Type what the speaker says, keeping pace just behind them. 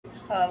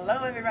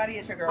Hello everybody,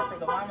 it's your girl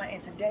Frugal Mama,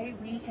 and today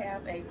we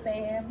have a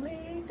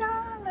family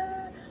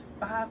dollar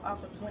 5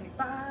 off of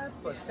 25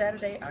 for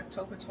Saturday,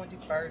 October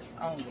 21st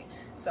only.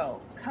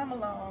 So come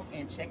along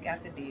and check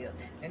out the deal.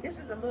 And this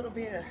is a little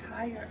bit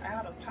higher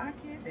out of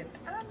pocket than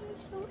I'm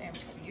used to and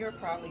you're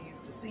probably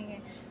used to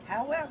seeing.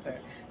 However,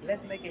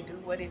 let's make it do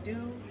what it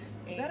do.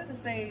 And better to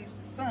save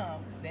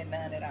some than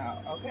none at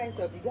all. Okay,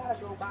 so if you gotta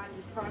go buy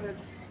these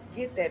products,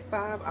 get that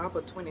 5 off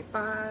of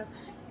 25.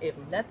 If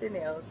nothing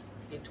else,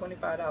 get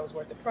 $25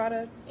 worth of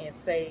product and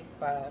save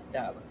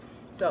 $5.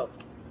 So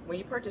when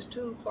you purchase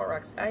 2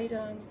 Clorox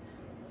items,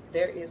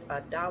 there is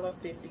a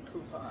 $1.50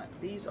 coupon.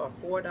 These are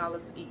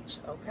 $4 each,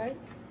 okay?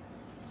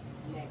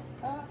 Next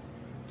up,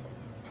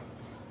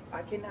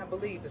 I cannot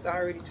believe it's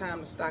already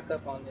time to stock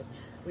up on this.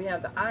 We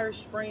have the Irish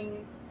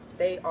Spring.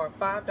 They are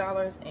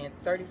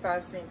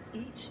 $5.35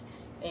 each.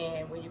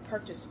 And when you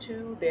purchase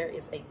 2, there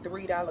is a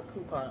 $3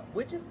 coupon,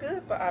 which is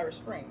good for Irish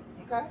Spring,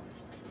 okay?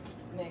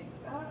 Next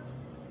up,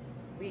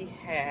 we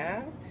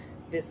have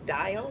this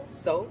Dial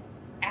soap,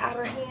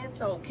 outer hand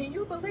soap. Can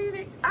you believe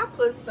it? I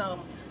put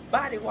some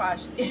body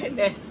wash in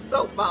that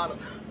soap bottle.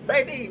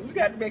 Baby, we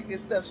got to make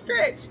this stuff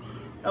stretch.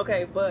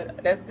 Okay,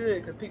 but that's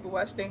good because people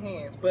wash their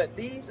hands. But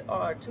these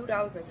are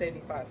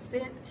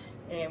 $2.75.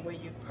 And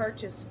when you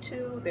purchase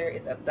 2, there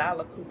is a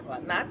 $1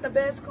 coupon. Not the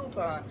best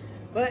coupon,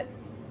 but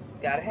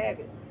gotta have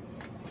it.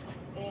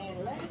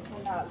 And last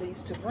but not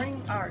least, to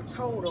bring our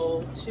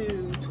total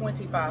to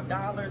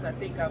 $25, I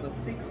think I was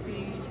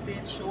 60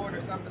 cents short or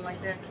something like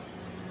that.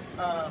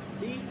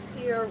 These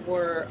here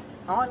were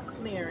on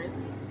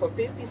clearance for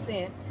 50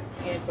 cents,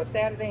 and for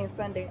Saturday and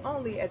Sunday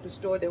only at the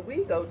store that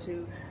we go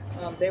to,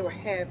 they were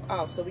half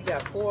off. So we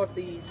got 4 of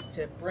these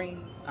to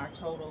bring our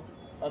total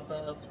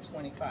above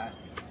 25.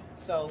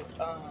 So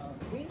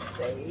we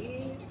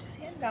saved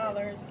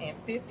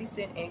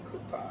 $10.50 in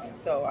coupons.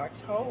 So our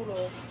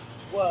total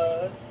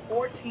was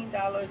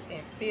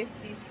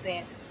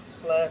 $14.50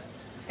 plus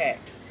tax.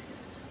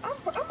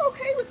 I'm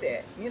okay with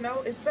that. You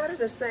know, it's better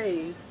to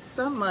save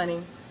some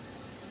money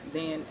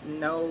than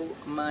no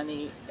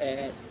money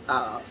at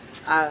all.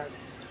 I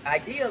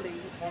ideally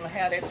want to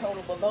have that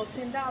total below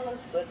 $10,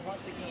 but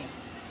once again,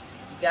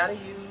 you gotta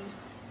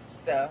use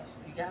stuff.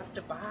 You have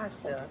to buy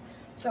stuff.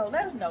 So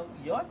let us know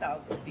your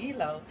thoughts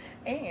below,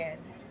 and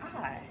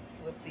I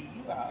will see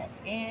you all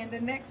in the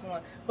next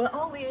one. But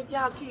only if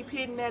y'all keep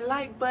hitting that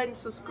like button,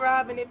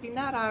 subscribing if you're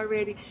not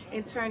already,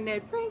 and turn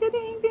that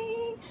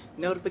ring-a-ding-ding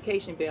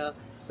notification bell.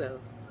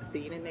 So see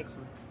you in the next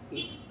one.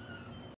 Peace.